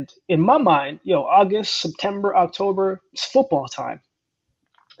In my mind, August, September, October, it's football time.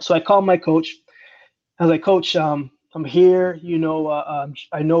 So I called my coach. I was like, Coach, I'm here.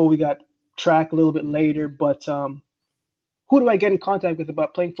 I know we got track a little bit later, but who do I get in contact with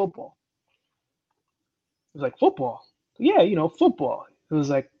about playing football? He was like, football. Yeah, football. It was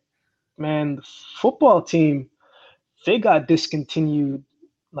like, man, the football team, they got discontinued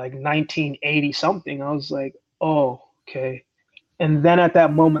like 1980 something. I was like, oh, okay. And then at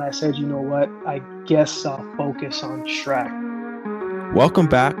that moment, I said, you know what? I guess I'll focus on track. Welcome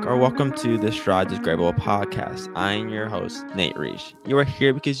back, or welcome to the Strides with Grable podcast. I'm your host, Nate Reich. You are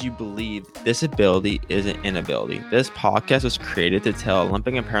here because you believe disability is an inability. This podcast was created to tell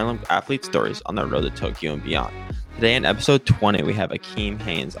Olympic and Paralympic athlete stories on the road to Tokyo and beyond. Today in episode 20, we have Akeem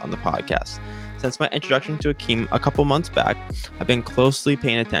Haynes on the podcast. Since my introduction to Akeem a couple months back, I've been closely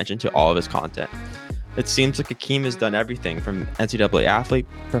paying attention to all of his content. It seems like Akeem has done everything from NCAA athlete,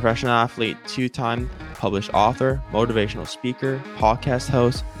 professional athlete, two-time published author, motivational speaker, podcast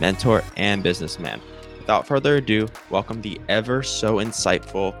host, mentor, and businessman. Without further ado, welcome the ever so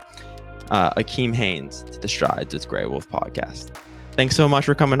insightful Akeem Haynes to the Strides with Grey Wolf podcast. Thanks so much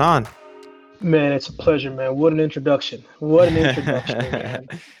for coming on. Man, it's a pleasure, man. What an introduction. What an introduction, man.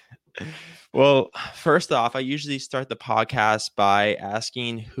 Well, first off, I usually start the podcast by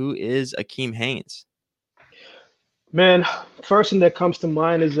asking, who is Akeem Haynes? Man, first thing that comes to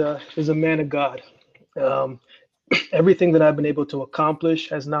mind is a man of God. Everything that I've been able to accomplish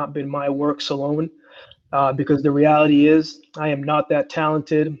has not been my works alone, because the reality is I am not that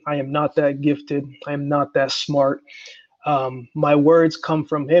talented. I am not that gifted. I am not that smart. My words come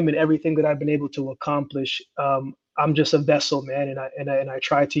from him, and everything that I've been able to accomplish, I'm just a vessel, man, and I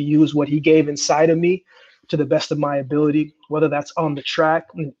try to use what he gave inside of me to the best of my ability, whether that's on the track,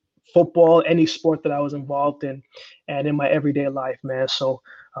 football, any sport that I was involved in, and in my everyday life, man. So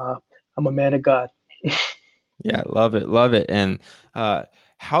I'm a man of God. Yeah, love it. Love it. And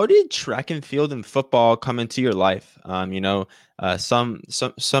how did track and field and football come into your life? Some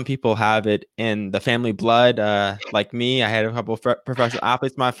people have it in the family blood. Like me, I had a couple of professional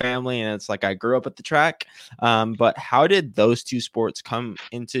athletes in my family, and it's like I grew up at the track. But how did those two sports come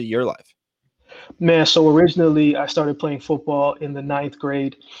into your life? Man, so originally I started playing football in the ninth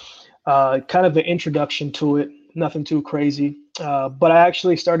grade. Kind of an introduction to it, nothing too crazy. But I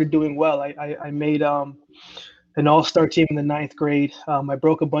actually started doing well. I made an all-star team in the ninth grade. I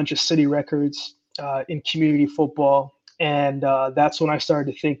broke a bunch of city records in community football. And that's when I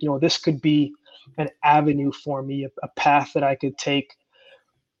started to think, this could be an avenue for me, a path that I could take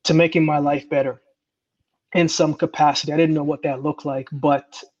to making my life better in some capacity. I didn't know what that looked like.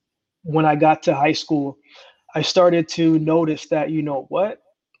 But when I got to high school, I started to notice that, what?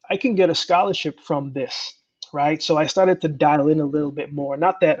 I can get a scholarship from this, right? So I started to dial in a little bit more.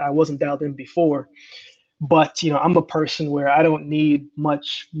 Not that I wasn't dialed in before, but I'm a person where I don't need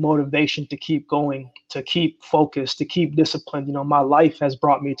much motivation to keep going, to keep focused, to keep disciplined. My life has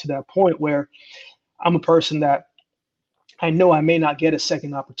brought me to that point where I'm a person that I know I may not get a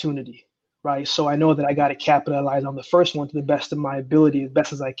second opportunity, right? So I know that I got to capitalize on the first one to the best of my ability, as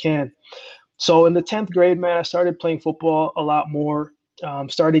best as I can. So in the 10th grade, man, I started playing football a lot more,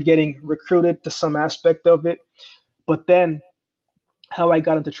 started getting recruited to some aspect of it. But then how I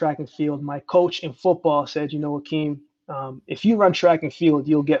got into track and field, my coach in football said, Akeem, if you run track and field,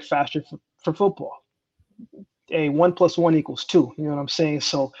 you'll get faster for football. A 1+1 = 2. You know what I'm saying?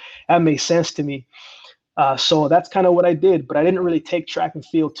 So that made sense to me. So that's kind of what I did, but I didn't really take track and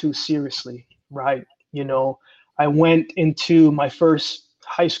field too seriously, right? I went into my first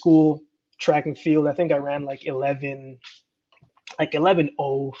high school track and field. I think I ran like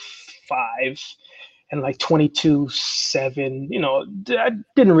 11:05 and like 22:07. I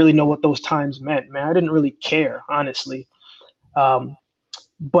didn't really know what those times meant, man. I didn't really care, honestly.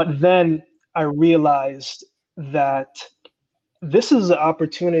 But then I realized that this is an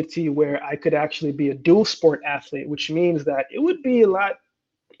opportunity where I could actually be a dual sport athlete, which means that it would be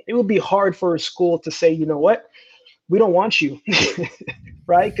hard for a school to say, you know what, we don't want you,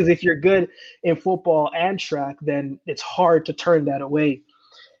 right? Because if you're good in football and track, then it's hard to turn that away.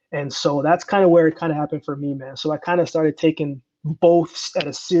 And so that's kind of where it kind of happened for me, man. So I kind of started taking both at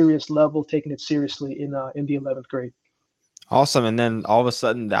a serious level, taking it seriously in the 11th grade. Awesome. And then all of a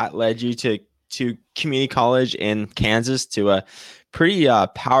sudden that led you to community college in Kansas, to a pretty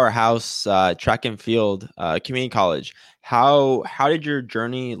powerhouse track and field community college. How did your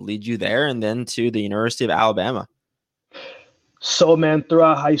journey lead you there, and then to the University of Alabama? So, man,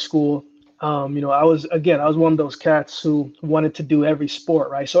 throughout high school, I was one of those cats who wanted to do every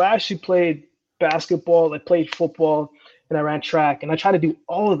sport, right? So I actually played basketball, I played football, and I ran track, and I tried to do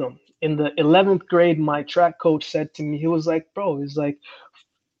all of them. In the 11th grade, my track coach said to me, he was like, bro, he's like,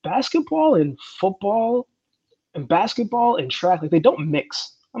 basketball and football and basketball and track, like they don't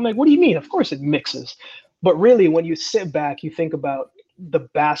mix. I'm like, what do you mean? Of course it mixes. But really, when you sit back, you think about the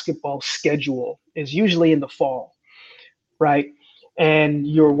basketball schedule is usually in the fall, right? And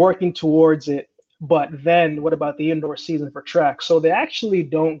you're working towards it. But then what about the indoor season for track? So they actually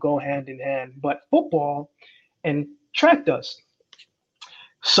don't go hand in hand, but football and track does.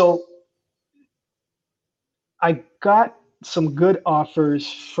 So I got some good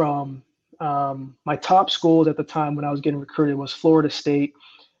offers from my top schools at the time when I was getting recruited was Florida State.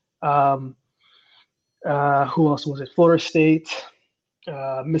 Um, who else was it? Florida State,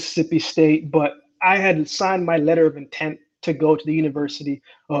 Mississippi State. But I had signed my letter of intent to go to the university,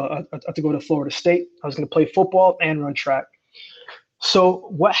 to go to Florida State. I was going to play football and run track. So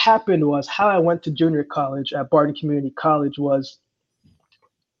what happened was how I went to junior college at Barton Community College was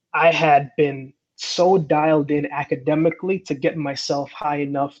I had been so dialed in academically to get myself high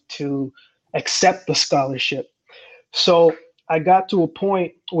enough to accept the scholarship. So I got to a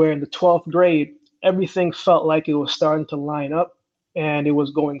point where in the 12th grade, everything felt like it was starting to line up and it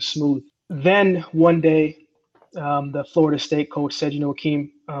was going smooth. Then one day, the Florida State coach said,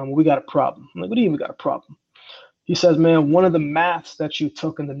 Akeem, we got a problem. I'm like, what do you mean we got a problem? He says, man, one of the maths that you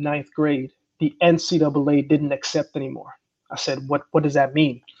took in the 9th grade, the NCAA didn't accept anymore. I said, what does that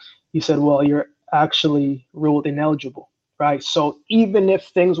mean? He said, well, you're actually ruled ineligible, right? So even if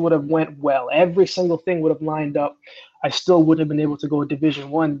things would have went well, every single thing would have lined up, I still wouldn't have been able to go to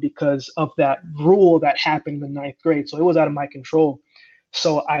Division I because of that rule that happened in the 9th grade. So it was out of my control.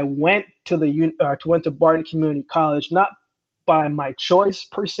 So I went to Barton Community College, not by my choice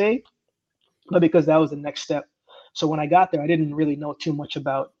per se, but because that was the next step. So when I got there, I didn't really know too much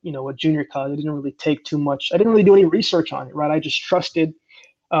about, a junior college. I didn't really take too much. I didn't really do any research on it, right? I just trusted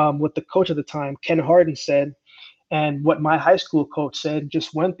what the coach at the time, Ken Harden, said, and what my high school coach said,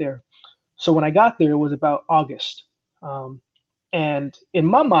 just went there. So when I got there, it was about August. And in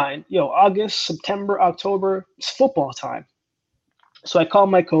my mind, August, September, October, it's football time. So I called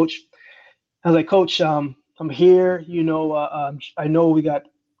my coach. I was like, Coach, I'm here. I know we got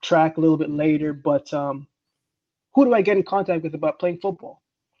track a little bit later, but who do I get in contact with about playing football?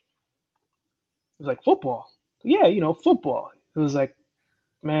 He was like, football? Yeah, football. It was like,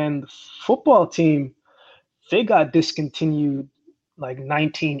 man, the football team, they got discontinued like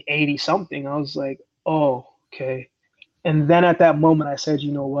 1980 something. I was like, oh, okay. And then at that moment, I said,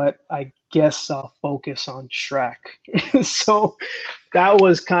 you know what? I guess I'll focus on track. So that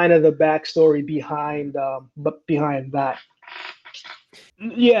was kind of the backstory behind that.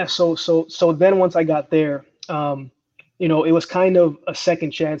 Yeah. So then once I got there, it was kind of a second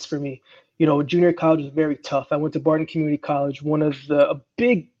chance for me. Junior college was very tough. I went to Barton Community College, one of a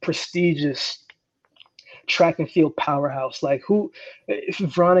big prestigious track and field powerhouse. Like if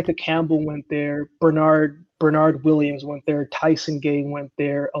Veronica Campbell went there, Bernard Williams went there, Tyson Gay went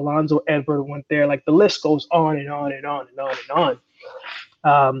there, Alonzo Edward went there. Like the list goes on and on and on and on and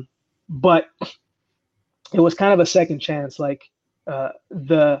on. But it was kind of a second chance. Like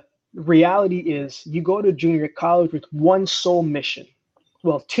the reality is you go to junior college with one sole mission.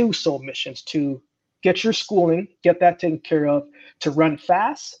 Well, two sole missions: to get your schooling, get that taken care of, to run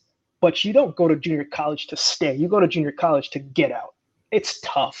fast, but you don't go to junior college to stay. You go to junior college to get out. It's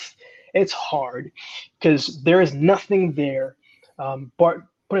tough. It's hard because there is nothing there. Bart,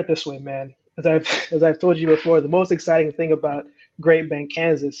 put it this way, man. As I've told you before, the most exciting thing about Great Bend,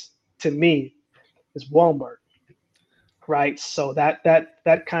 Kansas, to me, is Walmart. Right. So that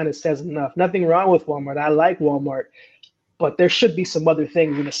kind of says enough. Nothing wrong with Walmart. I like Walmart. But there should be some other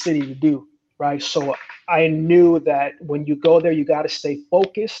things in the city to do, right? So I knew that when you go there, you got to stay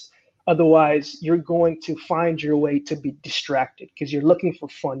focused. Otherwise, you're going to find your way to be distracted because you're looking for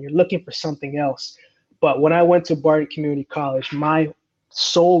fun. You're looking for something else. But when I went to Barton Community College, my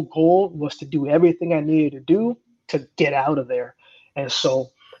sole goal was to do everything I needed to do to get out of there. And so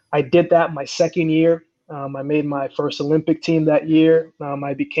I did that my second year. I made my first Olympic team that year.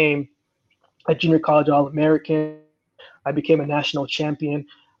 I became a junior college All-American. I became a national champion.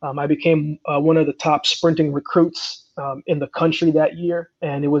 I became one of the top sprinting recruits in the country that year,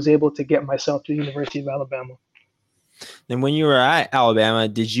 and it was able to get myself to the University of Alabama. Then when you were at Alabama,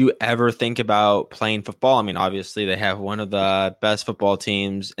 did you ever think about playing football? I mean, obviously they have one of the best football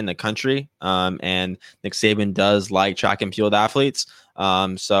teams in the country, and Nick Saban does like track and field athletes.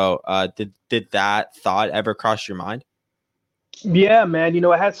 So did that thought ever cross your mind? Yeah, man.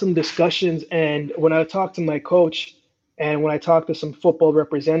 I had some discussions, and when I talked to my coach, and when I talked to some football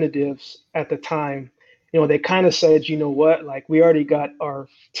representatives at the time, they kind of said, you know what, like we already got our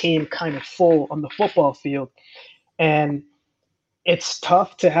team kind of full on the football field. And it's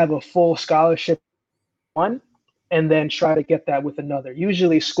tough to have a full scholarship one and then try to get that with another.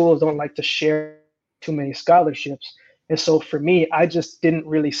 Usually schools don't like to share too many scholarships. And so for me, I just didn't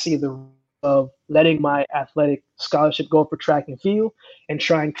really see the of letting my athletic scholarship go for track and field and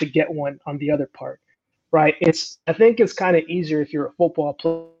trying to get one on the other part. Right. I think it's kind of easier if you're a football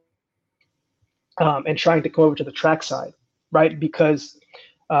player and trying to go over to the track side, right? Because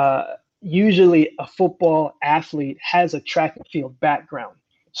uh, usually a football athlete has a track and field background.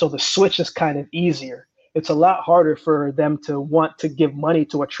 So the switch is kind of easier. It's a lot harder for them to want to give money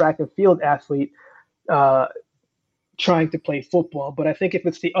to a track and field athlete uh, trying to play football. But I think if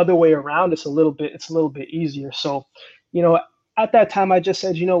it's the other way around, it's a little bit easier. So, you know, at that time, I just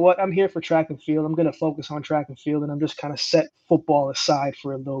said, you know what, I'm here for track and field. I'm going to focus on track and field, and I'm just kind of set football aside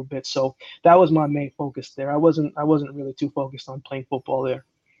for a little bit. So that was my main focus there. I wasn't really too focused on playing football there.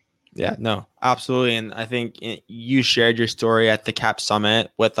 Yeah, no, absolutely. And I think you shared your story at the CAP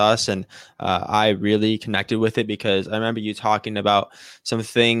Summit with us, and I really connected with it because I remember you talking about some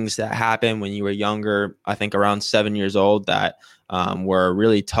things that happened when you were younger, I think around 7 years old, that were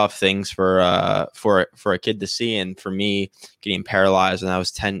really tough things for a kid to see. And for me, getting paralyzed when I was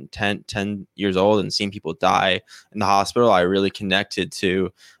 10 years old and seeing people die in the hospital, I really connected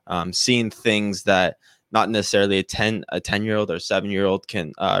to seeing things that not necessarily a 10-year-old or 7-year-old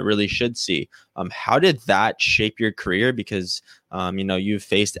can really should see. How did that shape your career? Because, you've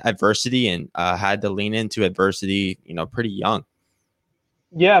faced adversity and had to lean into adversity, pretty young.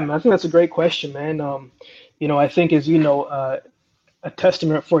 Yeah, man, I think that's a great question, man. I think as a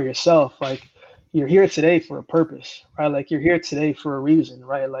testament for yourself, like you're here today for a purpose, right? Like you're here today for a reason,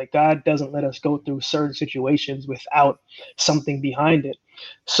 right? Like God doesn't let us go through certain situations without something behind it.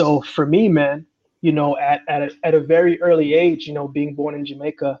 So for me, man, at a very early age, being born in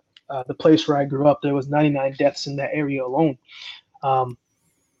Jamaica, the place where I grew up, there was 99 deaths in that area alone. And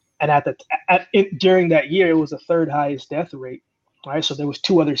during that year, it was the third highest death rate, right? So there was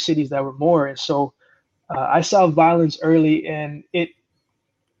two other cities that were more. And so I saw violence early, and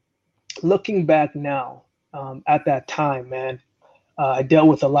looking back now, at that time, man, I dealt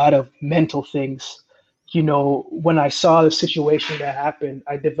with a lot of mental things. When I saw the situation that happened,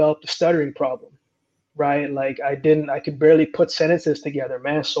 I developed a stuttering problem. Right? Like I could barely put sentences together,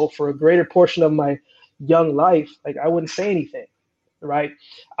 man. So for a greater portion of my young life, like I wouldn't say anything, right?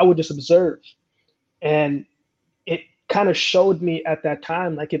 I would just observe. And it kind of showed me at that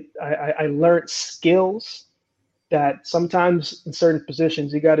time, like I learned skills that sometimes in certain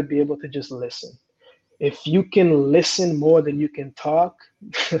positions, you got to be able to just listen. If you can listen more than you can talk,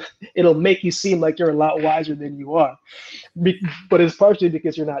 it'll make you seem like you're a lot wiser than you are. But it's partially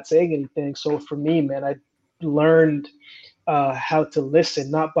because you're not saying anything. So for me, man, I learned how to listen,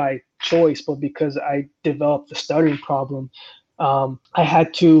 not by choice, but because I developed the stuttering problem. I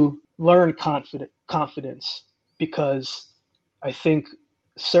had to learn confidence because I think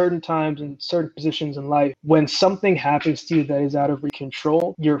certain times in certain positions in life, when something happens to you that is out of your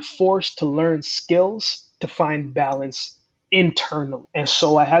control, you're forced to learn skills to find balance internally. And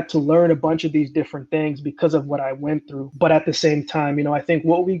so I had to learn a bunch of these different things because of what I went through. But at the same time, I think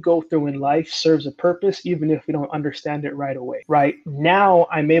what we go through in life serves a purpose, even if we don't understand it right away. Right now,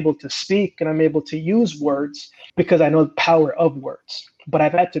 I'm able to speak and I'm able to use words because I know the power of words. But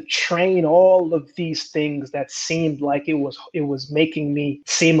I've had to train all of these things that seemed like it was making me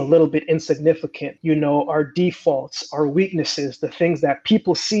seem a little bit insignificant. Our defaults, our weaknesses, the things that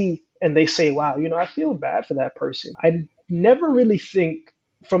people see and they say, wow, I feel bad for that person. I never really think,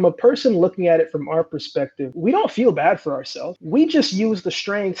 from a person looking at it from our perspective, we don't feel bad for ourselves. We just use the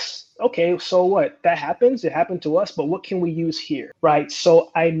strengths. Okay, so what? That happens. It happened to us, but what can we use here? Right.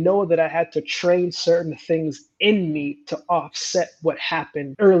 So I know that I had to train certain things in me to offset what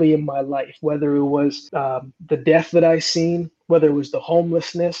happened early in my life, whether it was the death that I seen, whether it was the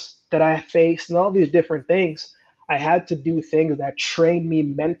homelessness that I faced, and all these different things. I had to do things that trained me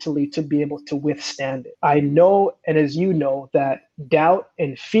mentally to be able to withstand it. I know, and as you know, that doubt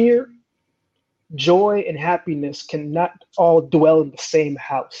and fear, joy and happiness cannot all dwell in the same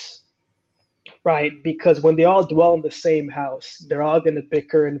house, right? Because when they all dwell in the same house, they're all going to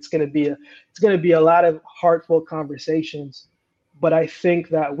bicker, and it's going to be a lot of heartful conversations. But I think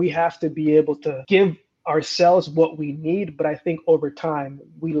that we have to be able to give ourselves what we need. But I think over time,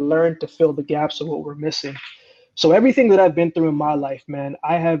 we learn to fill the gaps of what we're missing. So everything that I've been through in my life, man,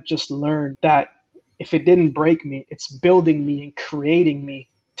 I have just learned that if it didn't break me, it's building me and creating me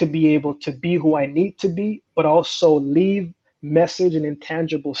to be able to be who I need to be, but also leave message and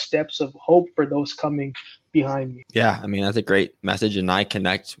intangible steps of hope for those coming behind me. Yeah, I mean, that's a great message. And I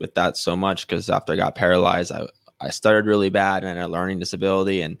connect with that so much because after I got paralyzed, I started really bad and a learning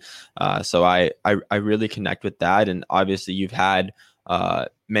disability. And so I really connect with that. And obviously you've had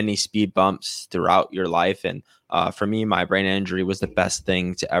many speed bumps throughout your life. And for me, my brain injury was the best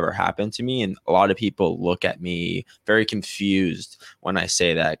thing to ever happen to me. And a lot of people look at me very confused when I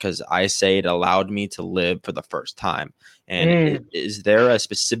say that, because I say it allowed me to live for the first time. And is there a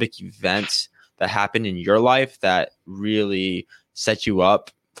specific event that happened in your life that really set you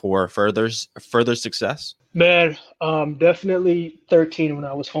up for further success? Man, definitely 13 when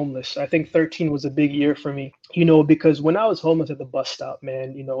I was homeless. I think 13 was a big year for me, because when I was homeless at the bus stop,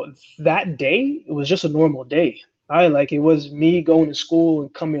 man, that day, it was just a normal day. It was me going to school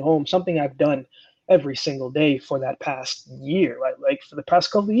and coming home, something I've done every single day for that past year, right? Like for the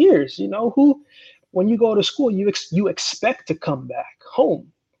past couple of years, when you go to school, you expect to come back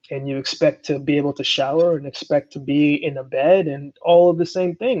home. And you expect to be able to shower and expect to be in a bed and all of the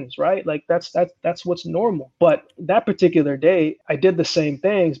same things, right? Like that's what's normal. But that particular day, I did the same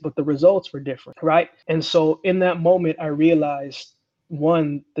things, but the results were different, right? And so in that moment, I realized,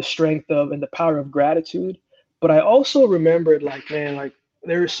 one, the strength of and the power of gratitude. But I also remembered,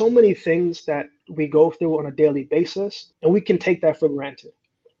 there are so many things that we go through on a daily basis, and we can take that for granted,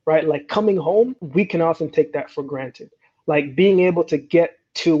 right? Like coming home, we can often take that for granted. Like being able to get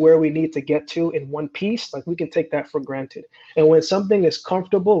to where we need to get to in one piece, like we can take that for granted. And when something is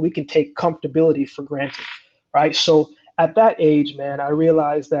comfortable, we can take comfortability for granted, right? So at that age, man, I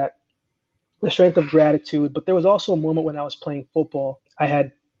realized that the strength of gratitude, but there was also a moment when I was playing football. I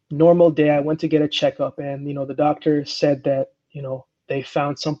had normal day. I went to get a checkup, and, the doctor said that, they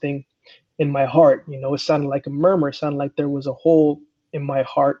found something in my heart. It sounded like a murmur. It sounded like there was a hole in my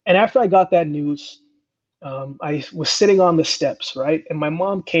heart. And after I got that news, I was sitting on the steps, right? And my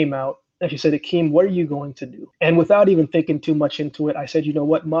mom came out and she said, Akeem, what are you going to do? And without even thinking too much into it, I said, you know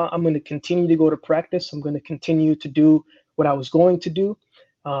what, Ma, I'm going to continue to go to practice. I'm going to continue to do what I was going to do,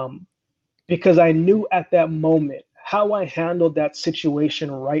 because I knew at that moment how I handled that situation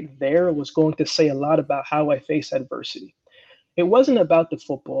right there was going to say a lot about how I face adversity. It wasn't about the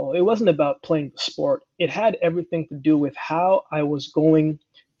football. It wasn't about playing the sport. It had everything to do with how I was going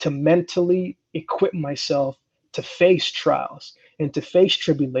to mentally equip myself to face trials and to face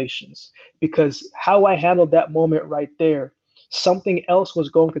tribulations, because how I handled that moment right there, something else was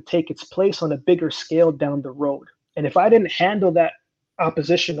going to take its place on a bigger scale down the road. And if I didn't handle that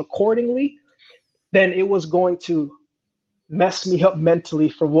opposition accordingly, then it was going to mess me up mentally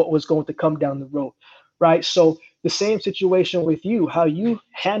for what was going to come down the road, right? So the same situation with you, how you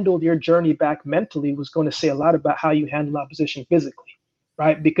handled your journey back mentally was going to say a lot about how you handle opposition physically.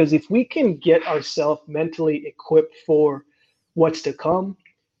 Right? Because if we can get ourselves mentally equipped for what's to come,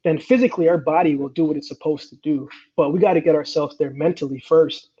 then physically our body will do what it's supposed to do. But we got to get ourselves there mentally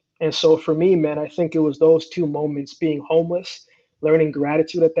first. And so for me, man, I think it was those two moments: being homeless, learning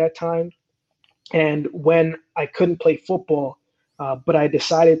gratitude at that time, and when I couldn't play football, but I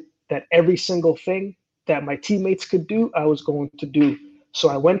decided that every single thing that my teammates could do, I was going to do. So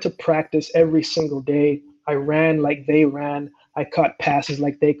I went to practice every single day. I ran like they ran. I caught passes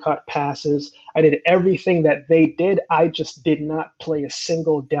like they caught passes. I did everything that they did. I just did not play a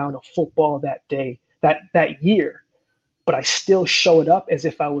single down of football that day, that year. But I still showed up as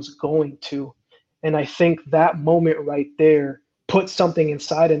if I was going to. And I think that moment right there put something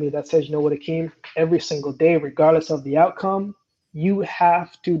inside of me that says, you know what, Akeem, every single day, regardless of the outcome, you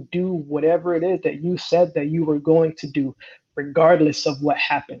have to do whatever it is that you said that you were going to do, regardless of what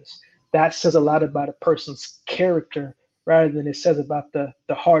happens. That says a lot about a person's character rather than it says about the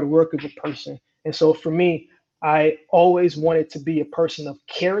hard work of a person. And so for me, I always wanted to be a person of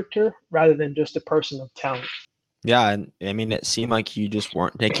character rather than just a person of talent. Yeah, and I mean, it seemed like you just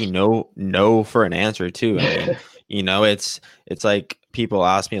weren't taking no for an answer too. I mean, it's like people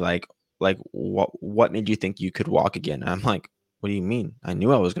ask me like what made you think you could walk again? And I'm like, what do you mean? I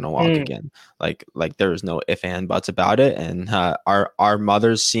knew I was gonna walk again. Like there was no if and buts about it. And our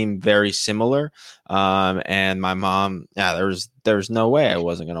mothers seem very similar. And my mom, yeah, there's no way I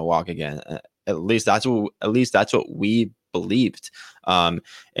wasn't gonna walk again. At least that's what we believed.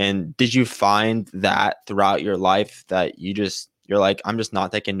 And did you find that throughout your life that you're like, I'm just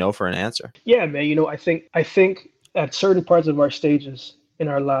not taking no for an answer? Yeah, man. I think at certain parts of our stages in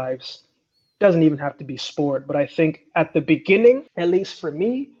our lives, doesn't even have to be sport, but I think at the beginning, at least for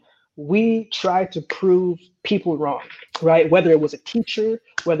me, we try to prove people wrong, right? Whether it was a teacher,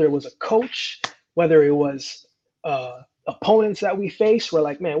 whether it was a coach, whether it was a opponents that we face were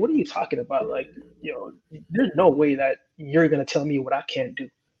like, man, what are you talking about? Like, there's no way that you're going to tell me what I can't do.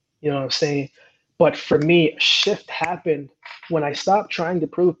 You know what I'm saying? But for me, a shift happened when I stopped trying to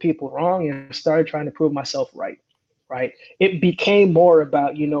prove people wrong and started trying to prove myself right. Right. It became more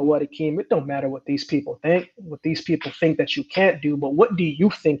about, you know what, Akeem, it don't matter what these people think that you can't do, but what do you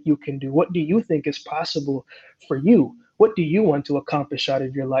think you can do? What do you think is possible for you? What do you want to accomplish out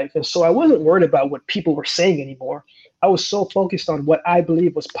of your life? And so I wasn't worried about what people were saying anymore. I was so focused on what I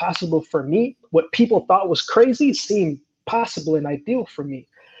believe was possible for me. What people thought was crazy seemed possible and ideal for me.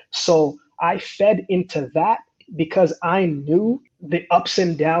 So I fed into that because I knew the ups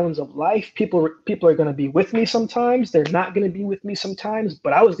and downs of life. People are going to be with me sometimes. They're not going to be with me sometimes,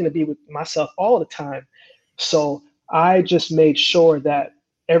 but I was going to be with myself all the time. So I just made sure that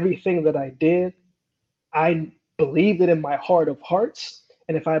everything that I did, I believed it in my heart of hearts.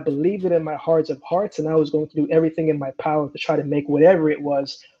 And if I believed it in my heart of hearts, and I was going to do everything in my power to try to make whatever it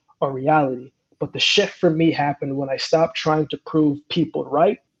was a reality. But the shift for me happened when I stopped trying to prove people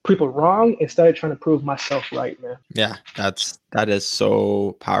wrong, and started trying to prove myself right, man. Yeah, that is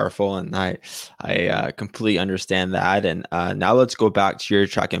so powerful, and I completely understand that. And now let's go back to your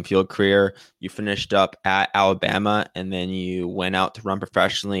track and field career. You finished up at Alabama, and then you went out to run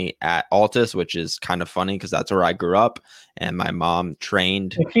professionally at Altus, which is kind of funny because that's where I grew up, and my mom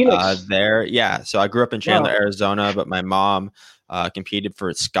trained there. Yeah, so I grew up in Chandler, Arizona, but my mom competed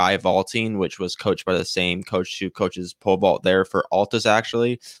for sky vaulting, which was coached by the same coach who coaches pole vault there for Altus,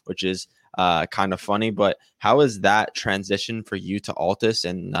 actually, which is kind of funny. But how is that transition for you to Altus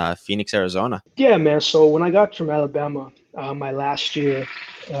in Phoenix, Arizona? Yeah, man. So when I got from Alabama, my last year,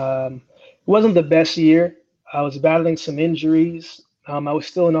 it wasn't the best year. I was battling some injuries. I was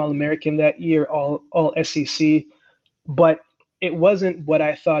still an All-American that year, all SEC, but it wasn't what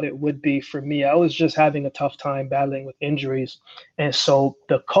I thought it would be for me. I was just having a tough time battling with injuries. And so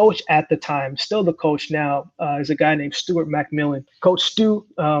the coach at the time, still the coach now, is a guy named Stuart McMillan. Coach Stu,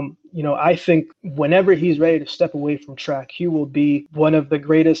 I think whenever he's ready to step away from track, he will be one of the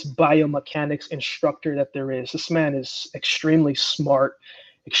greatest biomechanics instructor that there is. This man is extremely smart,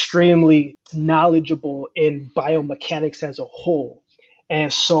 extremely knowledgeable in biomechanics as a whole.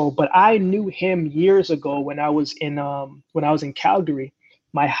 And so, but I knew him years ago when I was in Calgary.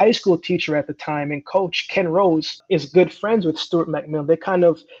 My high school teacher at the time and coach Ken Rose is good friends with Stuart McMillan. They kind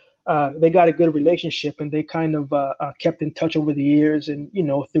of they got a good relationship, and they kind of kept in touch over the years, and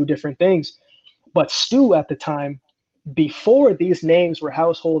through different things. But Stu at the time, before these names were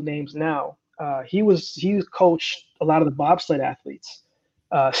household names now, he coached a lot of the bobsled athletes.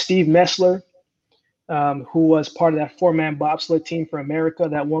 Steve Messler, who was part of that 4-man bobsled team for America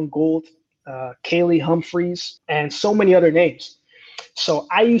that won gold, Kaylee Humphreys, and so many other names. So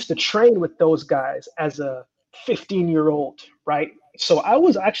I used to train with those guys as a 15-year-old, right? So I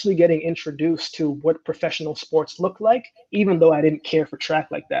was actually getting introduced to what professional sports look like, even though I didn't care for track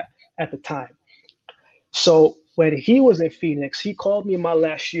like that at the time. So when he was in Phoenix, he called me in my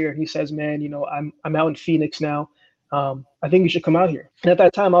last year and he says, man, I'm out in Phoenix now. I think you should come out here. And at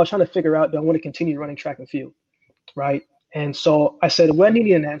that time, I was trying to figure out, do I want to continue running track and field, right? And so I said, when do you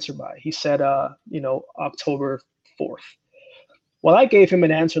need an answer by? He said, October 4th. Well, I gave him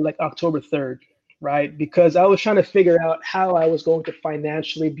an answer like October 3rd, right? Because I was trying to figure out how I was going to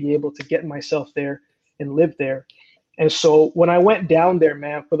financially be able to get myself there and live there. And so when I went down there,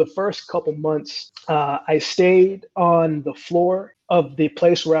 man, for the first couple months, I stayed on the floor of the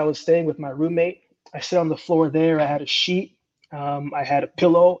place where I was staying with my roommate. I sat on the floor there. I had a sheet. I had a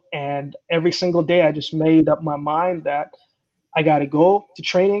pillow. And every single day, I just made up my mind that I got to go to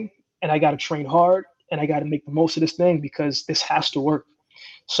training, and I got to train hard, and I got to make the most of this thing because this has to work.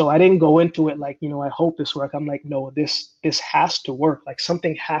 So I didn't go into it like, I hope this works. I'm like, no, this has to work. Like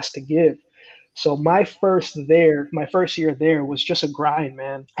something has to give. So my first year there was just a grind,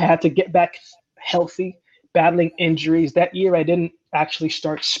 man. I had to get back healthy, battling injuries. That year, I didn't actually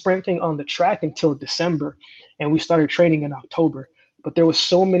start sprinting on the track until December, and we started training in October. But there was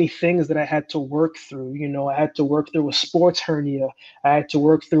so many things that I had to work through. I had to work through a sports hernia. I had to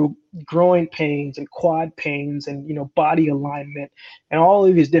work through groin pains and quad pains and, body alignment and all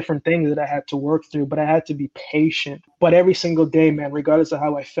of these different things that I had to work through. But I had to be patient. But every single day, man, regardless of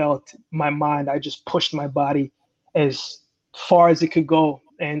how I felt, my mind, I just pushed my body as far as it could go.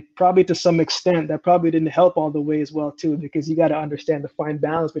 And probably to some extent, that probably didn't help all the way as well, too, because you got to understand the fine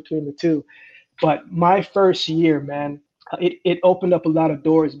balance between the two. But my first year, man, it opened up a lot of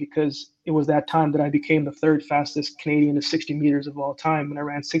doors because it was that time that I became the third fastest Canadian to 60 meters of all time when I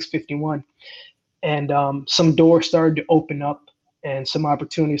ran 6:51. And some doors started to open up. and some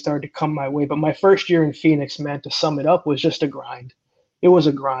opportunities started to come my way. But my first year in Phoenix, man, to sum it up, was just a grind. It was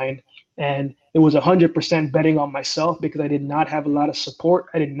a grind. And it was 100% betting on myself because I did not have a lot of support.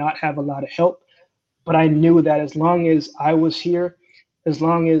 I did not have a lot of help. But I knew that as long as I was here, as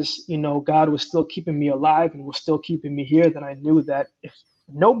long as, God was still keeping me alive and was still keeping me here, then I knew that if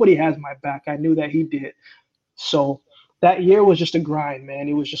nobody has my back, I knew that he did. So that year was just a grind, man.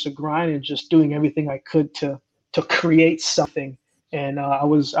 It was just a grind and just doing everything I could to create something. And I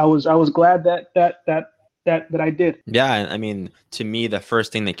was glad that I did. Yeah, I mean, to me, the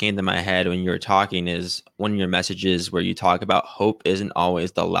first thing that came to my head when you were talking is one of your messages where you talk about hope isn't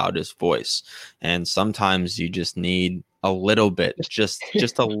always the loudest voice, and sometimes you just need a little bit, just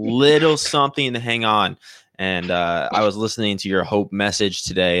a little something to hang on. And I was listening to your hope message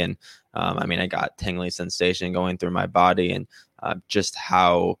today, and I mean, I got tingling sensation going through my body, and just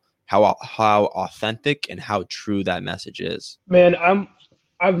how authentic and how true that message is. Man,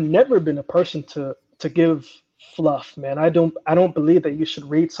 I've never been a person to give fluff, man. I don't believe that you should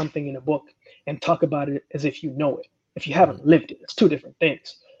read something in a book and talk about it as if you know it. If you haven't lived it, it's two different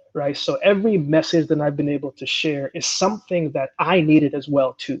things, right? So every message that I've been able to share is something that I needed as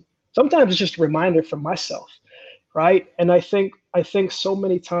well too. Sometimes it's just a reminder for myself, right? And I think so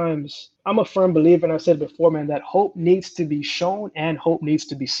many times I'm a firm believer, and I said before, man, that hope needs to be shown and hope needs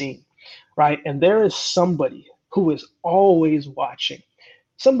to be seen, right? And there is somebody who is always watching.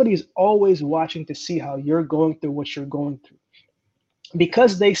 Somebody's always watching to see how you're going through what you're going through.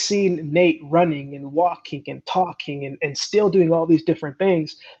 Because they seen Nate running and walking and talking and still doing all these different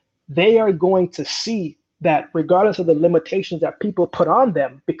things, they are going to see that regardless of the limitations that people put on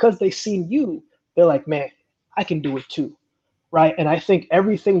them, because they seen you, they're like, man, I can do it too, right? And I think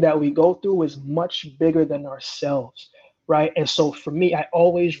everything that we go through is much bigger than ourselves, right? And so for me, I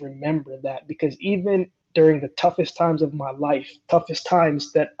always remember that, because even during the toughest times of my life, toughest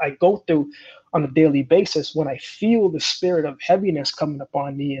times that I go through on a daily basis, when I feel the spirit of heaviness coming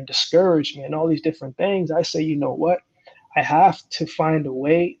upon me and discouragement and all these different things, I say, you know what? I have to find a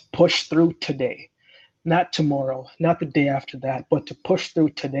way to push through today, not tomorrow, not the day after that, but to push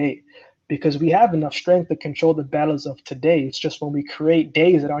through today, because we have enough strength to control the battles of today. It's just when we create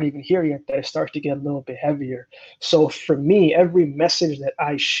days that aren't even here yet that it starts to get a little bit heavier. So for me, every message that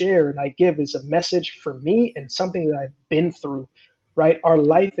I share and I give is a message for me and something that I've been through, right? Our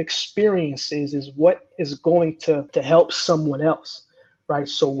life experiences is what is going to help someone else, right?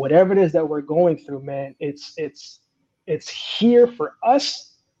 So whatever it is that we're going through, man, it's here for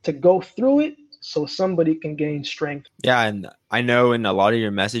us to go through it so somebody can gain strength. Yeah, and I know in a lot of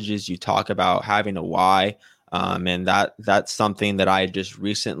your messages you talk about having a why, and that's something that I just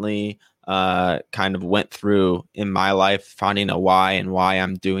recently kind of went through in my life, finding a why and why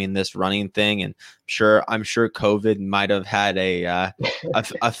I'm doing this running thing. And I'm sure COVID might have had a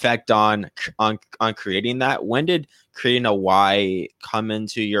effect on creating that. When did creating a why come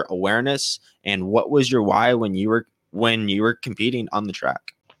into your awareness, and what was your why when you were competing on the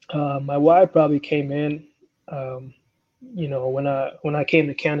track? My why probably came in, when I came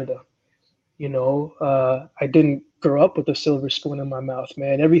to Canada. I didn't grow up with a silver spoon in my mouth,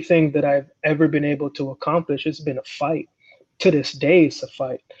 man. Everything that I've ever been able to accomplish has been a fight. To this day, it's a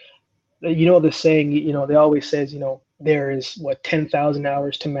fight. The saying, they always says, there is 10,000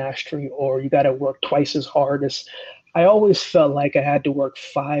 hours to mastery, or you got to work twice as hard as. I always felt like I had to work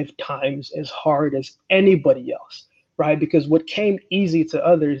 5 times as hard as anybody else, right? Because what came easy to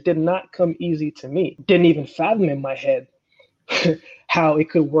others did not come easy to me. Didn't even fathom in my head how it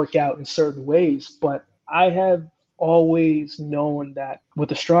could work out in certain ways. But I have always known that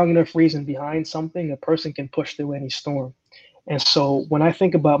with a strong enough reason behind something, a person can push through any storm. And so when I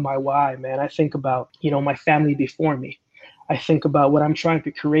think about my why, man, I think about, my family before me. I think about what I'm trying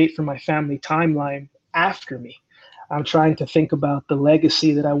to create for my family timeline after me. I'm trying to think about the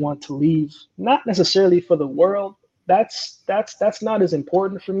legacy that I want to leave, not necessarily for the world. That's not as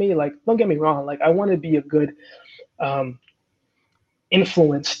important for me. Like, don't get me wrong. Like, I want to be a good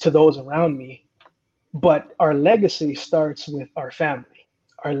influence to those around me. But our legacy starts with our family.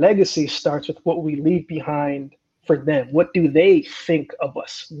 Our legacy starts with what we leave behind for them. What do they think of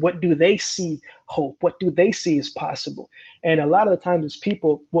us? What do they see hope? What do they see as possible? And a lot of the times as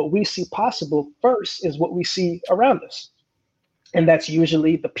people, what we see possible first is what we see around us. And that's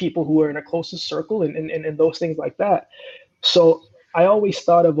usually the people who are in our closest circle and those things like that. So I always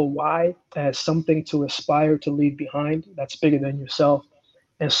thought of a why as something to aspire to leave behind that's bigger than yourself.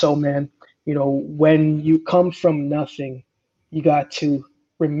 And so, man, when you come from nothing, you got to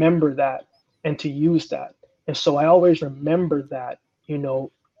remember that and to use that. And so I always remember that,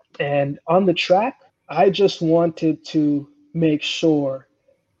 and on the track, I just wanted to make sure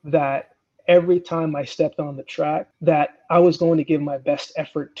that every time I stepped on the track, that I was going to give my best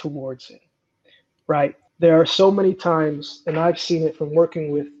effort towards it, right? There are so many times, and I've seen it from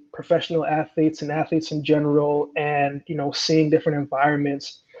working with professional athletes and athletes in general, and seeing different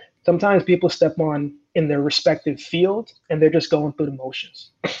environments. Sometimes people step on in their respective field and they're just going through the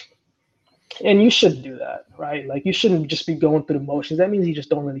motions. And you shouldn't do that, right? Like, you shouldn't just be going through the motions. That means you just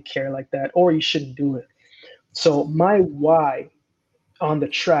don't really care like that, or you shouldn't do it. So my why on the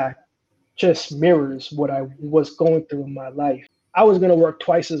track just mirrors what I was going through in my life. I was going to work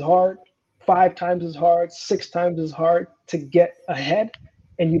twice as hard, 5 times as hard, 6 times as hard to get ahead.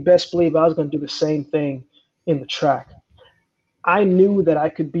 And you best believe I was going to do the same thing in the track. I knew that I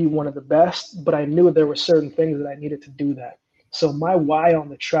could be one of the best, but I knew there were certain things that I needed to do that. So my why on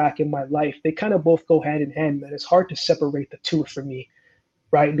the track in my life, they kind of both go hand in hand, man. It's hard to separate the two for me,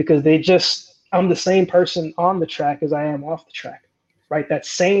 right? Because I'm the same person on the track as I am off the track, right? That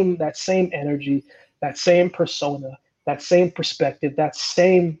same energy, that same persona, that same perspective, that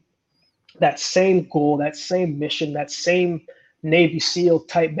same goal, that same mission, that same Navy SEAL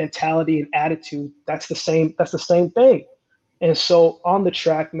type mentality and attitude. That's the same thing. And so on the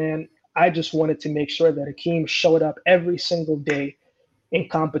track, man, I just wanted to make sure that Akeem showed up every single day in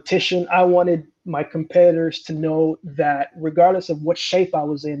competition. I wanted my competitors to know that regardless of what shape I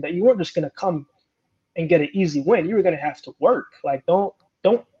was in, that you weren't just going to come and get an easy win. You were going to have to work. Like, don't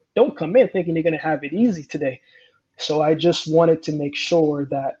come in thinking you're going to have it easy today. So I just wanted to make sure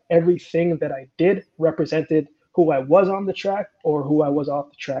that everything that I did represented who I was on the track or who I was off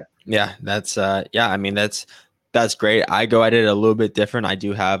the track. Yeah, that's great. I go at it a little bit different. I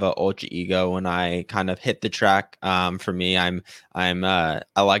do have an ultra ego when I kind of hit the track. For me, I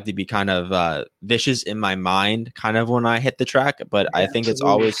like to be kind of vicious in my mind, kind of when I hit the track. But I think it's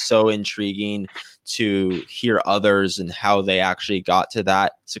always so intriguing to hear others and how they actually got to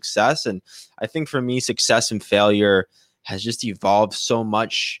that success. And I think for me, success and failure has just evolved so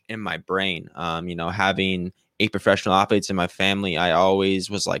much in my brain. Having 8 professional athletes in my family, I always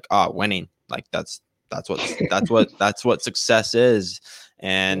was like, winning. Like that's what success is.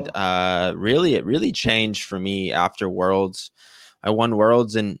 And really, it really changed for me after Worlds. I won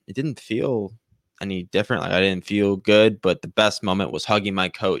Worlds and it didn't feel any different. Like, I didn't feel good, but the best moment was hugging my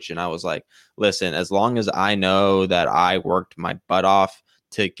coach. And I was like, listen, as long as I know that I worked my butt off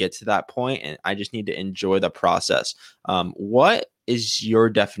to get to that point, and I just need to enjoy the process. What is your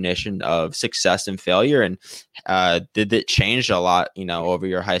definition of success and failure? And did it change a lot, over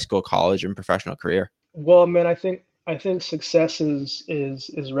your high school, college, and professional career? Well, man, I think success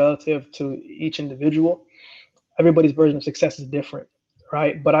is relative to each individual. Everybody's version of success is different,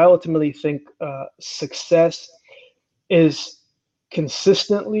 right? But I ultimately think success is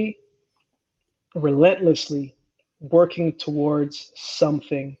consistently, relentlessly working towards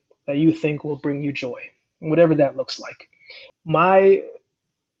something that you think will bring you joy, whatever that looks like. I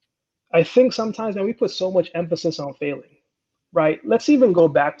think sometimes, man, we put so much emphasis on failing, right? Let's even go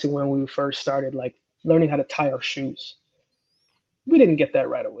back to when we first started, like, learning how to tie our shoes. We didn't get that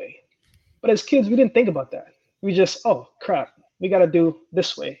right away. But as kids, we didn't think about that. We just, oh, crap, we got to do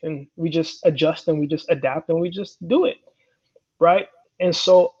this way. And we just adjust and we just adapt and we just do it, right? And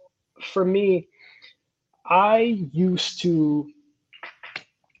so for me, I used to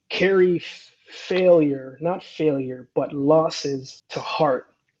carry not failure, but losses to heart.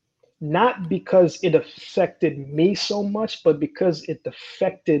 Not because it affected me so much, but because it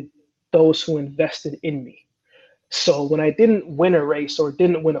affected those who invested in me. So when I didn't win a race or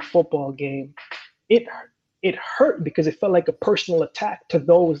didn't win a football game, it hurt because it felt like a personal attack to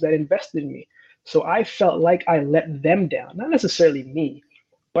those that invested in me. So I felt like I let them down, not necessarily me,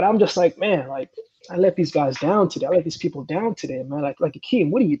 but I'm just like, man, like, I let these guys down today. I let these people down today, man. Like Akeem,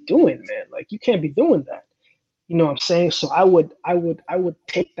 what are you doing, man? Like, you can't be doing that. You know what I'm saying? So I would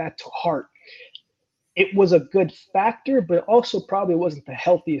take that to heart. It was a good factor, but also probably wasn't the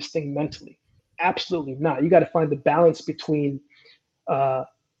healthiest thing mentally. Absolutely not. You got to find the balance between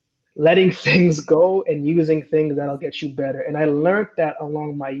letting things go and using things that'll get you better. And I learned that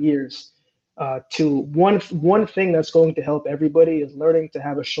along my years. One thing that's going to help everybody is learning to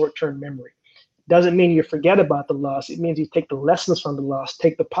have a short-term memory. Doesn't mean you forget about the loss. It means you take the lessons from the loss,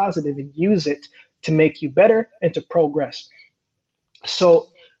 take the positive, and use it to make you better and to progress. So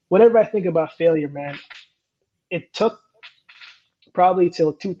whenever I think about failure, man, it took probably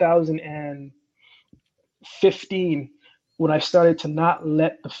till 2015 when I started to not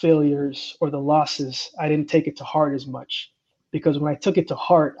let the failures or the losses, I didn't take it to heart as much. Because when I took it to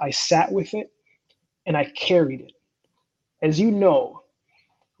heart, I sat with it and I carried it. As you know,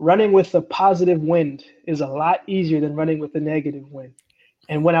 running with a positive wind is a lot easier than running with a negative wind.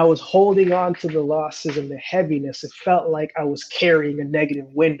 And when I was holding on to the losses and the heaviness, it felt like I was carrying a negative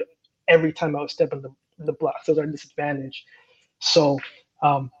wind every time I was stepping the blocks. Those are a disadvantage. So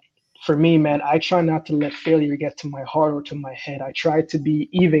um, for me, man, I try not to let failure get to my heart or to my head. I try to be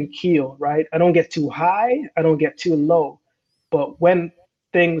even keel, right? I don't get too high, I don't get too low. But when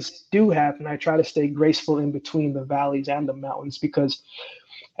things do happen, I try to stay graceful in between the valleys and the mountains because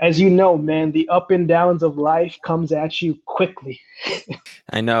as you know, man, the up and downs of life comes at you quickly.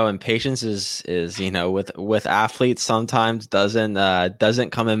 I know, and patience is with athletes sometimes doesn't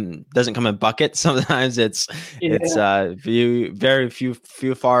come in buckets. Sometimes it's Yeah, very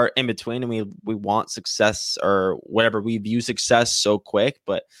few far in between, and we want success or whatever, we view success so quick,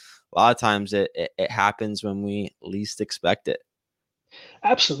 but a lot of times it happens when we least expect it.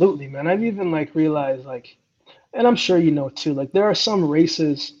 absolutely, man. I've even like realized like, and I'm sure you know too, like there are some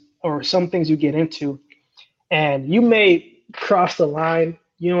races or some things you get into and you may cross the line.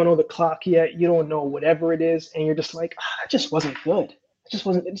 You don't know the clock yet. You don't know whatever it is, and you're just like, it just wasn't good. It just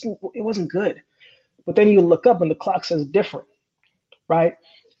wasn't. It wasn't good. But then you look up, and the clock says different, right?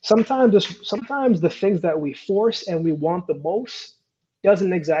 Sometimes the things that we force and we want the most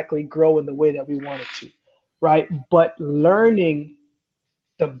doesn't exactly grow in the way that we want it to, right? But learning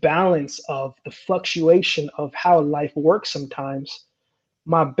the balance of the fluctuation of how life works sometimes.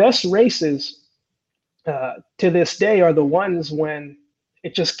 My best races to this day are the ones when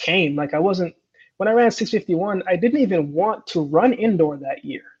it just came. Like I wasn't when I ran 651, I didn't even want to run indoor that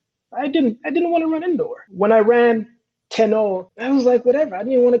year. I didn't want to run indoor. When I ran 10:0, I was like, whatever. I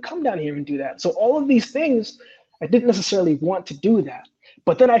didn't even want to come down here and do that. So all of these things, I didn't necessarily want to do that.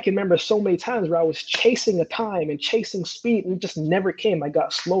 But then I can remember so many times where I was chasing a time and chasing speed and it just never came. I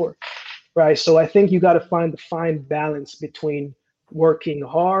got slower. Right. So I think you got to find the fine balance between working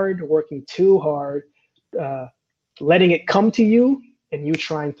hard, working too hard, uh, letting it come to you, and you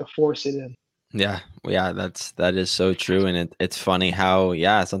trying to force it in. Yeah, that is so true, and it's funny how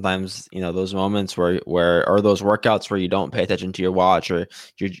sometimes those moments where or those workouts where you don't pay attention to your watch or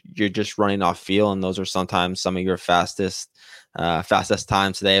you're just running off feel, and those are sometimes some of your fastest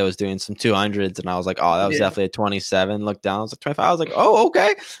times. Today I was doing some 200s and I was like, oh, that was Yeah. definitely a 27. Looked down, I was like 25. I was like, oh,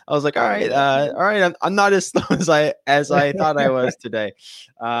 okay. I was like, all right, I'm not as slow as I thought I was today.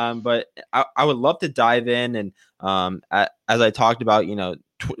 But I would love to dive in and as I talked about,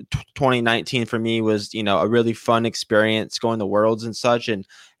 2019 for me was, a really fun experience going to Worlds and such. And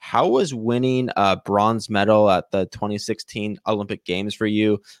how was winning a bronze medal at the 2016 Olympic Games for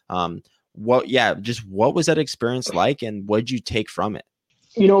you? What was that experience like, and what did you take from it?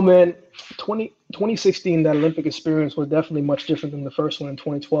 Man, 2016, that Olympic experience was definitely much different than the first one in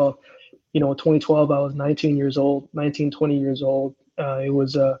 2012. In 2012, I was 19 years old, 19, 20 years old. It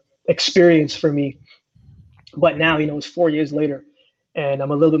was a experience for me. But now, it's 4 years later and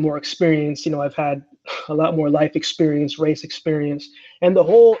I'm a little bit more experienced. I've had a lot more life experience, race experience, and the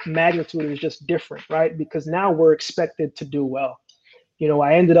whole magnitude is just different, right? Because now we're expected to do well.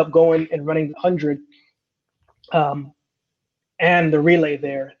 I ended up going and running the 100 um, and the relay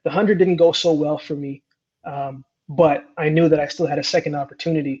there. The 100 didn't go so well for me, but I knew that I still had a second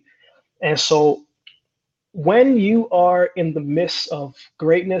opportunity. And so when you are in the midst of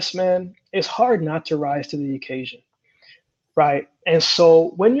greatness, man, it's hard not to rise to the occasion. Right. And so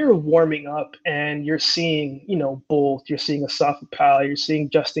when you're warming up and you're seeing, Bolt, you're seeing Asafa Powell, you're seeing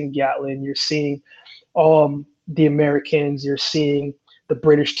Justin Gatlin, you're seeing the Americans, you're seeing the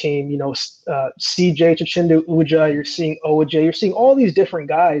British team, CJ Chichindu Uja, you're seeing OJ, you're seeing all these different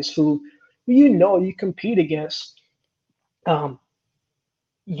guys who, you compete against. Um,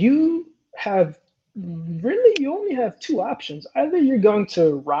 you have you only have two options. Either you're going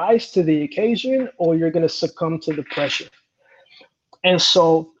to rise to the occasion or you're going to succumb to the pressure. And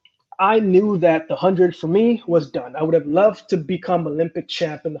so I knew that the 100 for me was done. I would have loved to become Olympic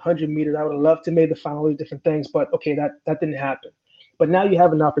champ in the 100 meters. I would have loved to make the final, these different things, but okay, that didn't happen. But now you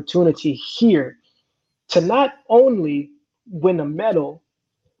have an opportunity here to not only win a medal,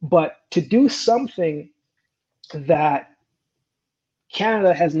 but to do something that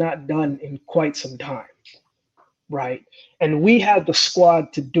Canada has not done in quite some time, right? And we had the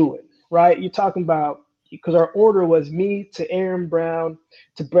squad to do it, right? You're talking about because our order was me to Aaron Brown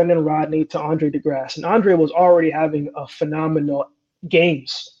to Brendan Rodney to Andre DeGrasse. And Andre was already having a phenomenal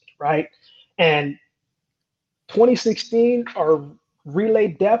games, right? And 2016, our relay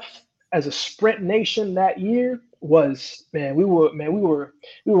depth as a sprint nation that year was, man, we were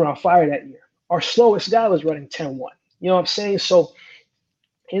on fire that year. Our slowest guy was running 10-1. You know what I'm saying? So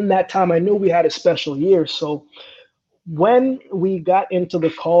in that time, I knew we had a special year. So when we got into the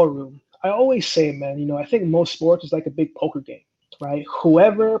call room, I always say, man, I think most sports is like a big poker game, right?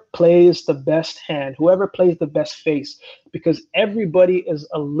 Whoever plays the best hand, whoever plays the best face, because everybody is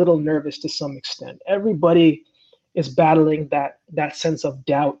a little nervous to some extent. Everybody is battling that sense of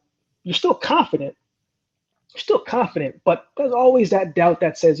doubt. You're still confident. You're still confident, but there's always that doubt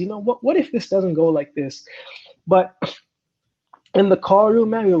that says, what if this doesn't go like this? But in the call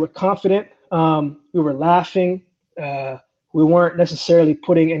room, man, we were confident. We were laughing. We weren't necessarily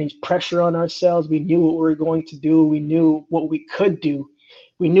putting any pressure on ourselves. We knew what we were going to do. We knew what we could do.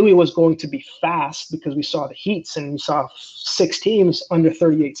 We knew it was going to be fast because we saw the heats and we saw 6 teams under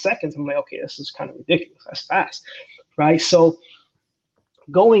 38 seconds. I'm like, okay, this is kind of ridiculous. That's fast, right? So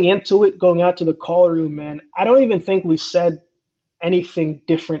going into it, going out to the call room, man, I don't even think we said anything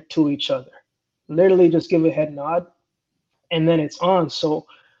different to each other. Literally just give a head nod and then it's on. So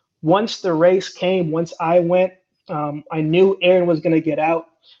once the race came, once I went, I knew Aaron was going to get out.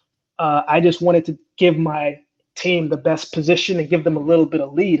 I just wanted to give my team the best position and give them a little bit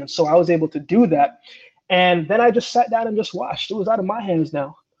of lead. And so I was able to do that. And then I just sat down and just watched. It was out of my hands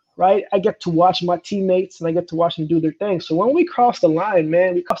now, right? I get to watch my teammates and I get to watch them do their thing. So when we crossed the line,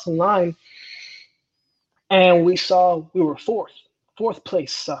 man, and we saw we were fourth. Fourth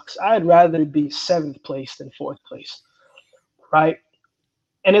place sucks. I'd rather be 7th place than 4th place, right?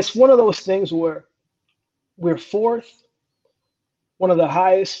 And it's one of those things where we're 4th, one of the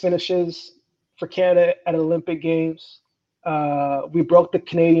highest finishes for Canada at Olympic Games. We broke the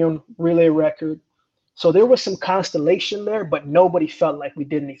Canadian relay record. So there was some constellation there, but nobody felt like we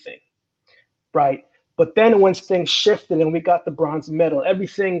did anything, right? But then once things shifted and we got the bronze medal,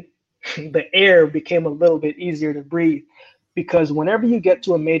 everything, the air became a little bit easier to breathe, because whenever you get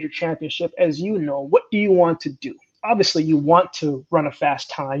to a major championship, as you know, what do you want to do? Obviously, you want to run a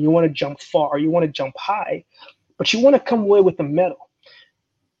fast time. You want to jump far. You want to jump high, but you want to come away with the medal.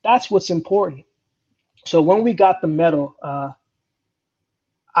 That's what's important. So when we got the medal,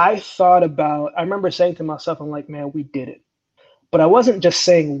 I remember saying to myself, I'm like, man, we did it. But I wasn't just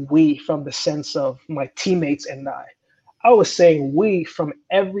saying we from the sense of my teammates and I. I was saying we from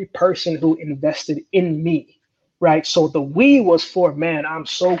every person who invested in me, right? So the we was for, man, I'm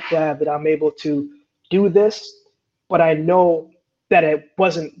so glad that I'm able to do this. But I know that it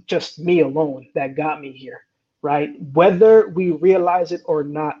wasn't just me alone that got me here, right? Whether we realize it or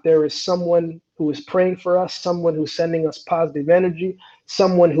not, there is someone who is praying for us, someone who's sending us positive energy,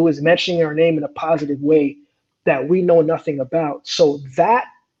 someone who is mentioning our name in a positive way that we know nothing about. So that,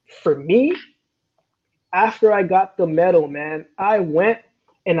 for me, after I got the medal, man, I went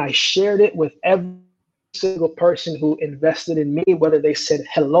and I shared it with every single person who invested in me, whether they said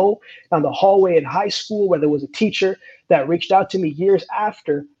hello down the hallway in high school, whether it was a teacher that reached out to me years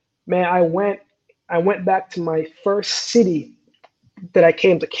after. Man, I went back to my first city that I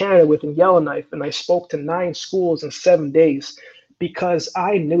came to Canada with in Yellowknife, and I spoke to 9 schools in 7 days because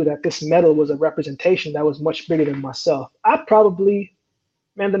I knew that this medal was a representation that was much bigger than myself. The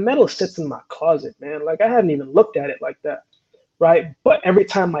medal sits in my closet, man. Like, I haven't even looked at it like that, right? But every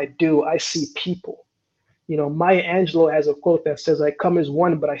time I do, I see people. Maya Angelou has a quote that says, I come as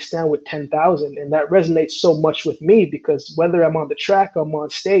one, but I stand with 10,000. And that resonates so much with me because whether I'm on the track or I'm on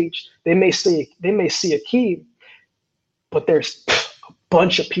stage, they may see Akeem, but there's a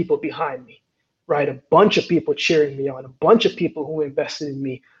bunch of people behind me, right? A bunch of people cheering me on, a bunch of people who invested in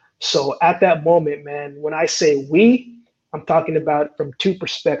me. So at that moment, man, when I say we, I'm talking about from 2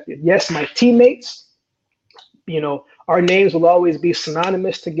 perspectives. Yes, my teammates, our names will always be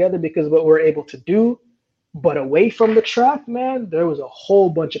synonymous together because of what we're able to do. But away from the track, man, there was a whole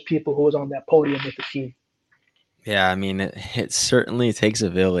bunch of people who was on that podium with the team. Yeah, I mean, it certainly takes a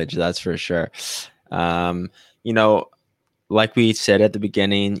village, that's for sure. Like we said at the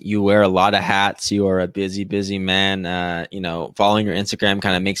beginning, you wear a lot of hats. You are a busy, busy man. Following your Instagram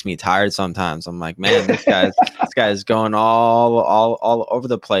kind of makes me tired sometimes. I'm like, man, this guy is going all over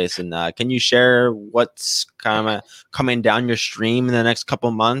the place. And can you share what's kind of coming down your stream in the next couple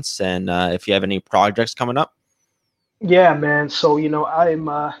months, and if you have any projects coming up? Yeah, man. So I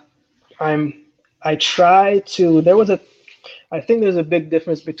try to. I think there's a big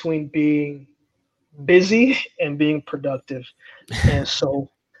difference between being busy and being productive. And so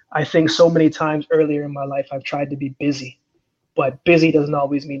I think so many times earlier in my life, I've tried to be busy, but busy doesn't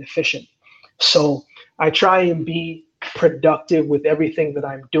always mean efficient. So I try and be productive with everything that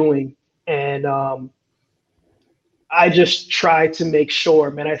I'm doing. And I just try to make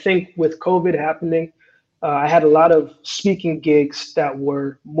sure, man, I think with COVID happening, I had a lot of speaking gigs that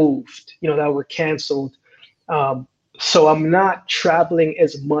were moved, that were canceled. So I'm not traveling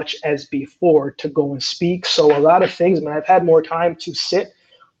as much as before to go and speak. So a lot of things, man, I've had more time to sit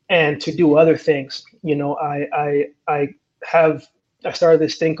and to do other things. You know, I started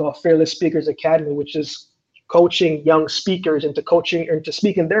this thing called Fearless Speakers Academy, which is coaching young speakers into coaching or into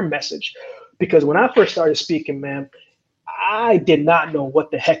speaking their message. Because when I first started speaking, man, I did not know what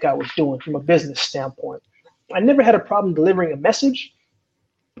the heck I was doing from a business standpoint. I never had a problem delivering a message,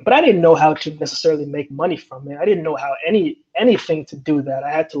 but I didn't know how to necessarily make money from it. I didn't know how anything to do that.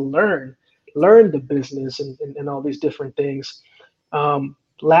 I had to learn the business and all these different things.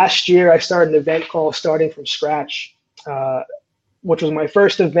 Last year, I started an event called Starting from Scratch, which was my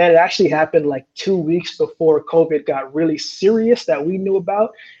first event. It actually happened like 2 weeks before COVID got really serious that we knew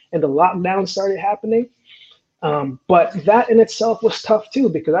about and the lockdown started happening. But that in itself was tough too,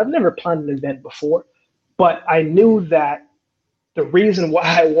 because I've never planned an event before, but I knew that the reason why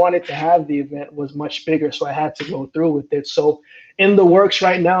I wanted to have the event was much bigger, so I had to go through with it. So in the works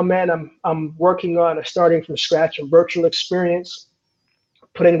right now, man, I'm working on a Starting from Scratch, a virtual experience,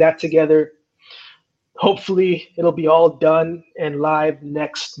 putting that together. Hopefully it'll be all done and live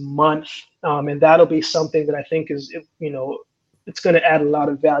next month. And that'll be something that I think is, it's going to add a lot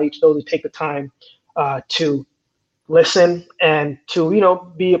of value to those who take the time to listen and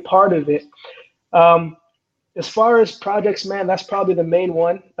to, be a part of it. As far as projects, man, that's probably the main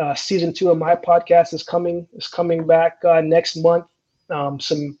one. Season 2 of my podcast is coming back next month. Man,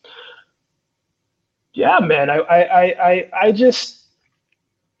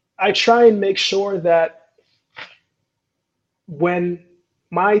 I try and make sure that when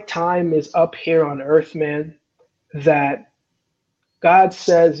my time is up here on earth, man, that God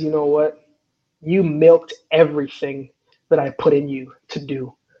says, you know what, you milked everything that I put in you to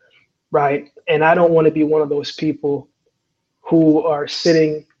do. Right. And I don't want to be one of those people who are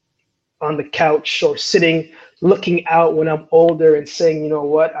sitting on the couch or sitting looking out when I'm older and saying, you know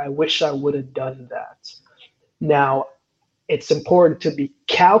what, I wish I would have done that. Now, it's important to be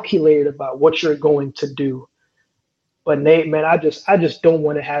calculated about what you're going to do. But Nate, man, I just don't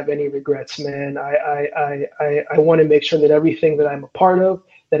want to have any regrets, man. I want to make sure that everything that I'm a part of,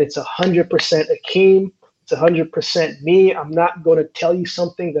 that it's 100% Akeem. It's 100% me. I'm not going to tell you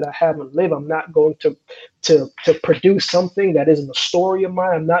something that I haven't lived. I'm not going to produce something that isn't a story of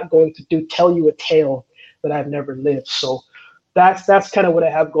mine. I'm not going to tell you a tale that I've never lived. So that's kind of what I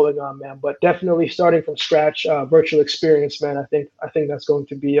have going on, man. But definitely Starting from Scratch, virtual experience, man. I think that's going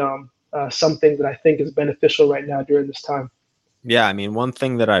to be something that I think is beneficial right now during this time. Yeah, I mean, one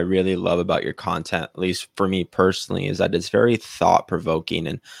thing that I really love about your content, at least for me personally, is that it's very thought provoking.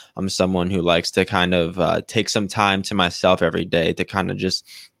 And I'm someone who likes to kind of take some time to myself every day to kind of just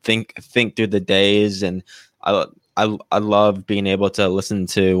think through the days. And I love being able to listen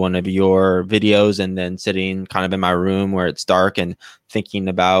to one of your videos and then sitting kind of in my room where it's dark and thinking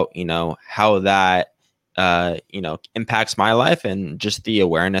about, how that impacts my life and just the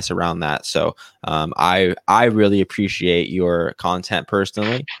awareness around that. So I really appreciate your content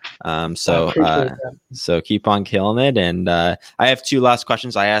personally. So keep on killing it. And I have 2 last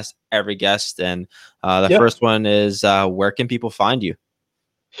questions I ask every guest. And the first one is, where can people find you?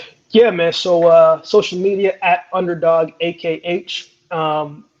 Yeah, man. So social media at Underdog AKH.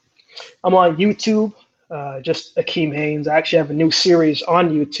 I'm on YouTube, just Akeem Haynes. I actually have a new series on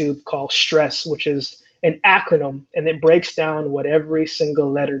YouTube called Stress, which is an acronym, and it breaks down what every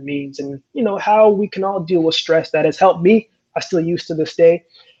single letter means and, how we can all deal with stress. That has helped me. I still use to this day.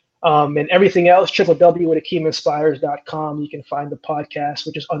 And everything else, www.akeeminspires.com. You can find the podcast,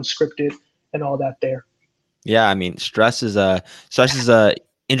 which is unscripted and all that there. Yeah, I mean, stress is a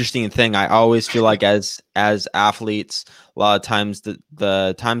interesting thing. I always feel like as athletes, a lot of times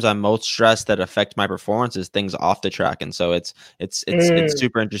the times I'm most stressed that affect my performance is things off the track. And so it's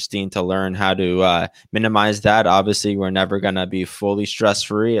super interesting to learn how to minimize that. Obviously, we're never gonna be fully stress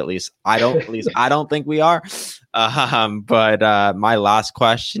free. At least I don't think we are. But my last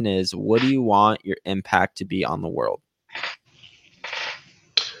question is, what do you want your impact to be on the world?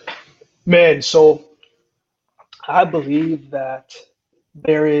 Man, so I believe that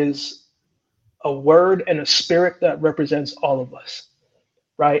there is a word and a spirit that represents all of us,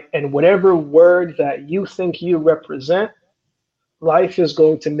 right? And whatever word that you think you represent, life is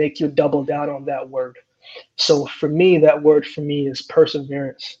going to make you double down on that word. So for me, that word for me is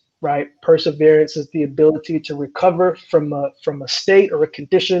perseverance, right? Perseverance is the ability to recover from a state or a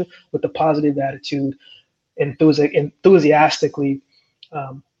condition with a positive attitude, enthusiastically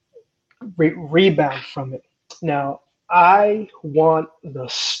rebound from it. Now, I want the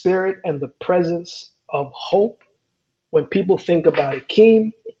spirit and the presence of hope. When people think about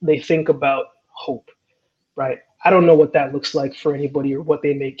Akeem, they think about hope. right? I don't know what that looks like for anybody or what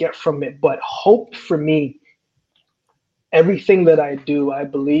they may get from it, but hope for me, everything that I do, I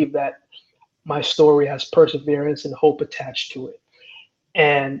believe that my story has perseverance and hope attached to it.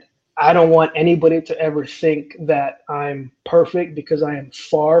 And I don't want anybody to ever think that I'm perfect, because I am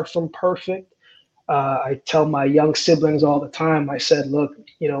far from perfect. I tell my young siblings all the time, I said, look,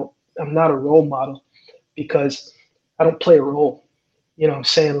 I'm not a role model because I don't play a role. I'm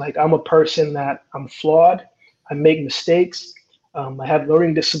saying, like, I'm a person that I'm flawed. I make mistakes. I have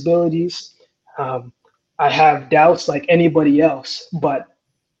learning disabilities. Um, I have doubts like anybody else, but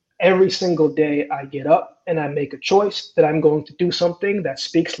every single day I get up and I make a choice that I'm going to do something that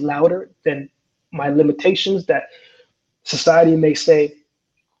speaks louder than my limitations, that society may say,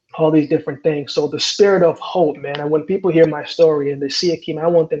 all these different things. So the spirit of hope, man. And when people hear my story and they see Akeem, I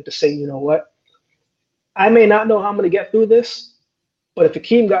want them to say, you know what? I may not know how I'm going to get through this, but if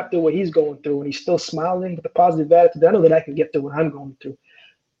Akeem got through what he's going through and he's still smiling with a positive attitude, I know that I can get through what I'm going through.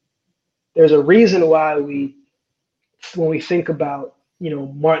 There's a reason why when we think about,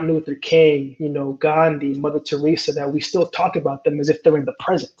 Martin Luther King, Gandhi, Mother Teresa, that we still talk about them as if they're in the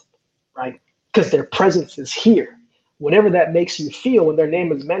present, right? Because their presence is here. Whatever that makes you feel when their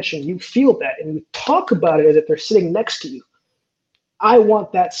name is mentioned, you feel that and you talk about it as if they're sitting next to you. I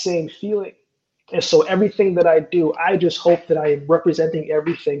want that same feeling. And so everything that I do, I just hope that I am representing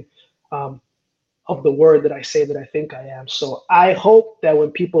everything of the word that I say that I think I am. So I hope that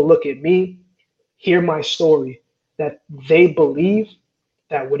when people look at me, hear my story, that they believe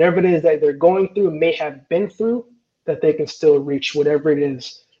that whatever it is that they're going through, may have been through, that they can still reach whatever it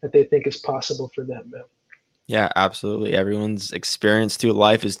is that they think is possible for them, man. Yeah, absolutely. Everyone's experience through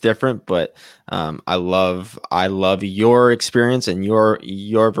life is different, but I love your experience and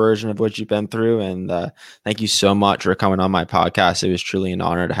your version of what you've been through. And thank you so much for coming on my podcast. It was truly an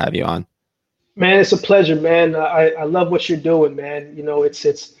honor to have you on. Man, it's a pleasure, man. I love what you're doing, man.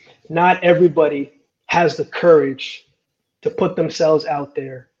 It's not everybody has the courage to put themselves out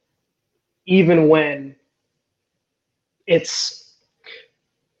there, even when you're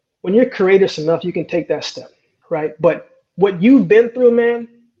courageous enough, you can take that step, right? But what you've been through, man,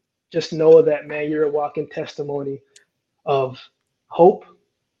 just know that, man, you're a walking testimony of hope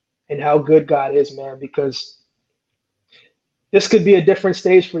and how good God is, man, because this could be a different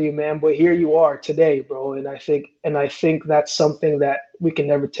stage for you, man, but here you are today, bro. And I think that's something that we can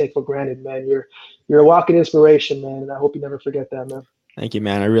never take for granted, man. You're a walking inspiration, man, and I hope you never forget that, man. Thank you,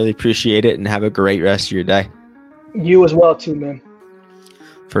 man. I really appreciate it, and have a great rest of your day. You as well, too, man.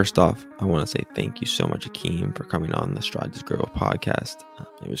 First off, I want to say thank you so much, Akeem, for coming on the Strive to Grow podcast.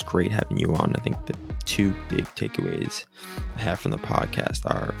 It was great having you on. I think the two big takeaways I have from the podcast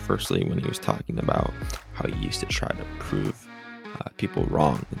are, firstly, when he was talking about how he used to try to prove people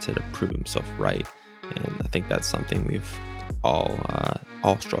wrong instead of prove himself right. And I think that's something we've all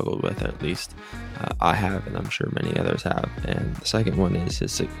struggled with, at least I have, and I'm sure many others have. And the second one is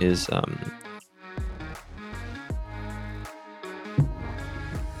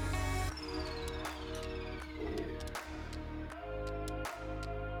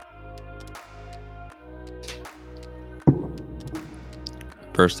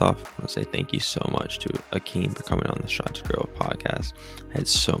first off, I want to say thank you so much to Akeem for coming on the Strive to Grow podcast. I had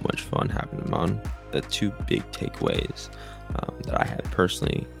so much fun having him on. The two big takeaways that I had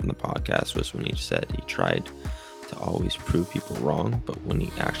personally from the podcast was when he said he tried to always prove people wrong, but when he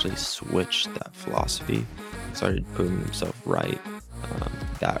actually switched that philosophy and started proving himself right,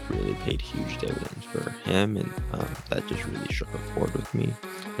 that really paid huge dividends for him, and that just really struck a chord with me,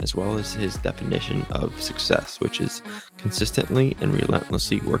 as well as his definition of success, which is consistently and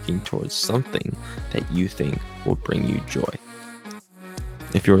relentlessly working towards something that you think will bring you joy.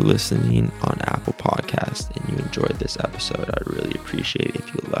 If you're listening on Apple Podcasts and you enjoyed this episode, I'd really appreciate it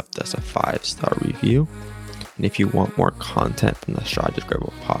if you left us a 5-star review. And if you want more content from the Strive to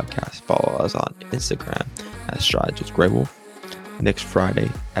Grow podcast, follow us on Instagram at Strive to Grow. Next Friday,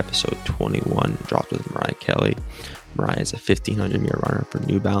 episode 21 drops with Mariah Kelly. Mariah is a 1500-meter runner for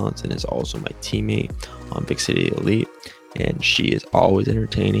New Balance and is also my teammate on Big City Elite. And she is always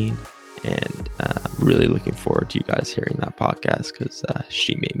entertaining, and I'm really looking forward to you guys hearing that podcast because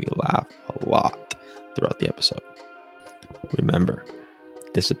she made me laugh a lot throughout the episode. Remember,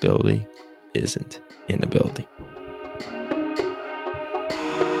 disability isn't inability.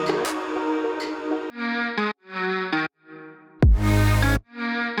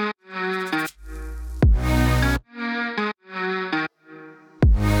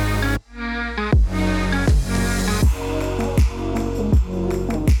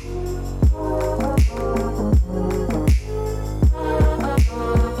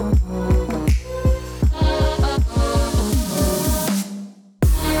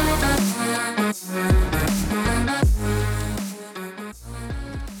 Peace.